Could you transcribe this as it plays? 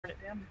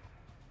damage.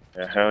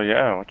 Yeah, hell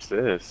yeah. What's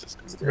this?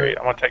 This is great.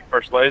 I'm gonna take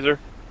first laser.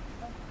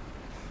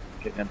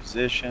 Getting in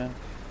position.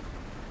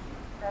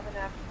 Grab an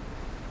app.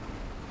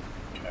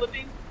 Okay.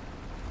 Flipping.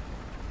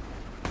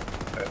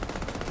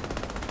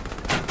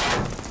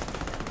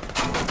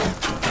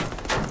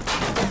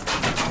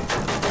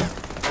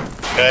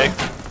 Okay.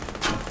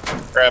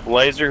 Grab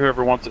laser,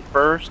 whoever wants it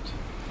first.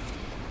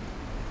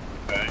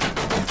 Okay.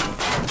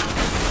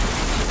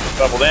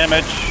 Double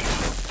damage.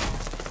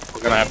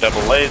 We're gonna have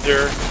double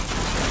laser.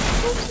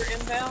 Wolves are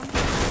inbound.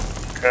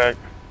 Okay.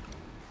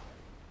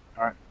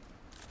 Alright.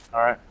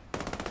 Alright.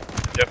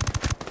 Yep.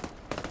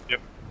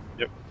 Yep.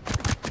 Yep.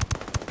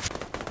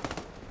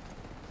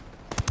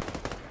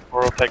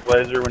 Or we'll take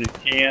laser when you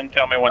can.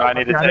 Tell me when I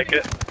need to take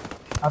it.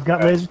 I've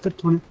got laser to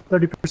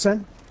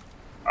 30%.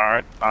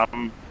 Alright.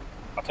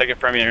 I'll take it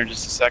from you in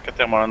just a second.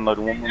 Then we'll unload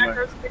one more.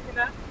 Aggro's picking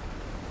up.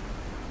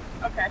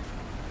 Okay.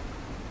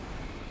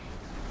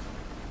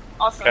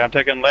 Awesome. Okay, I'm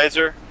taking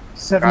laser.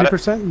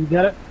 70%, you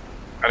got it?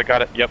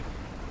 Got it. Yep.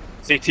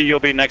 CT, you'll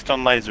be next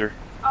on laser.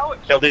 Oh, it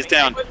Hildy's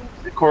down.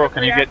 Coral,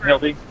 can you get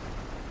Hildy?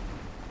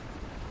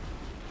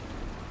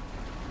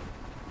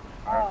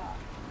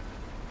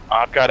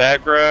 I've got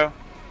aggro.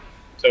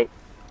 So,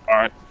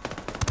 alright.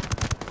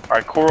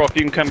 Alright, Coral, if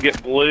you can come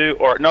get blue,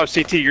 or, no,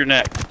 CT, you're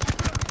next.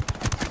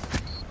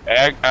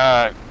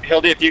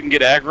 Hildy, if you can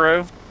get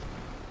aggro,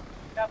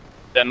 Yep.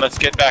 then let's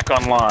get back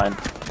online.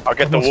 I'll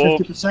get Almost the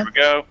wolves. 50%. Here we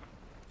go.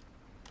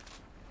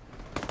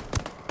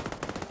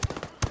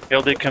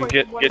 Hildy, come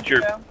get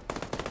your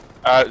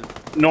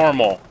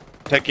normal.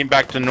 Take him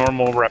back to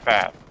normal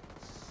path.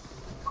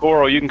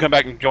 Coral, you can come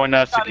back and join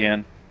us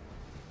again.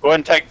 Go ahead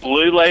and take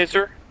blue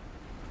laser.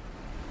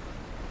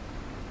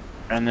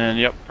 And then,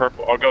 yep,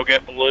 purple. I'll go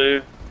get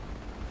blue.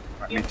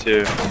 Right, me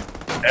too.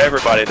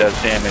 Everybody does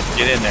damage.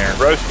 Get in there.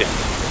 Roast him.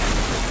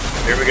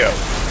 Here we go.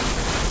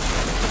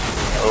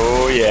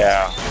 Oh,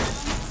 yeah.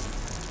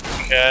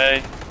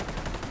 Okay.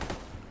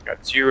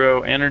 Got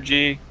 0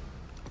 energy.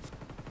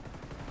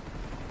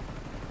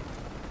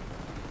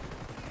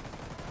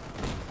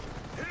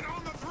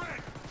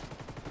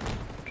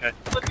 Okay.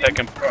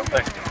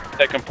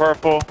 Taking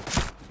purple.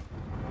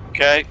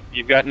 Okay.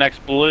 You've got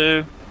next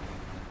blue.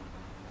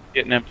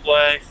 Getting in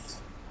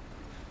place.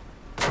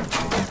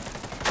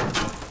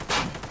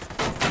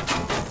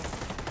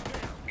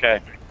 Okay.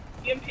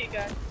 EMP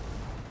guy.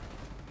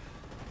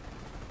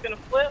 Gonna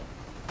flip.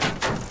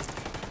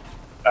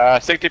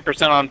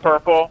 60% on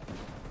purple.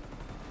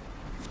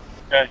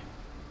 Okay.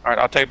 Alright,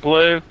 I'll take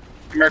blue.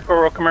 Come here,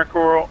 Coral. Come here,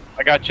 Coral.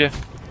 I got you.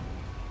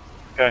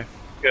 Okay.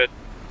 Good.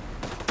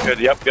 Good.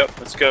 Yep.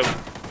 Let's go.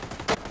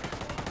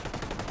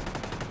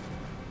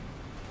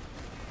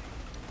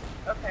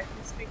 Okay,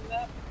 he's speaking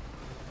up.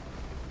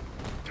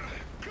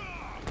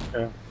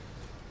 Okay.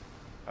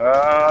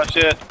 Oh,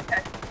 shit.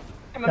 Okay.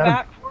 Coming Got him.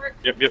 back for it.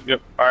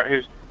 Yep.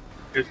 Alright,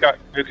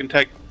 who can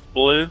take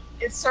blue?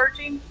 It's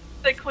searching.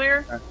 Stay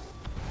clear.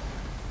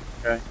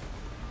 Okay.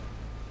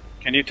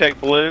 Can you take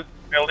blue,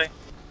 Hildy?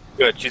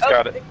 Good, she's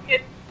got it.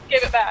 Gave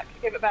it back.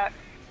 Give it back.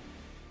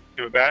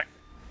 Give it back.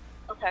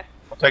 Okay.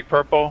 I'll take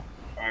purple.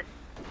 Alright.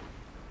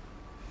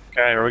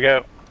 Okay, here we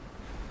go.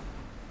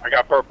 I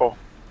got purple.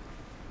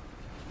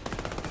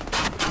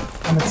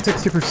 I'm at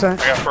 60%.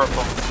 I got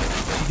purple.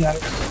 You got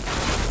it.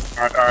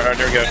 Alright,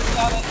 there we go.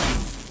 Got it.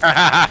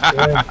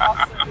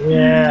 Awesome.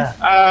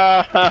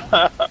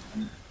 Yeah.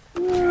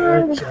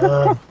 Good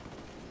job.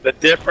 The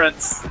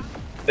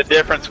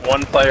difference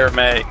one player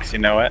makes, you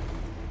know it?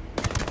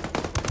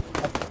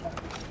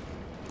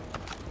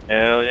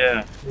 Hell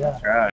yeah. Yeah. That's right.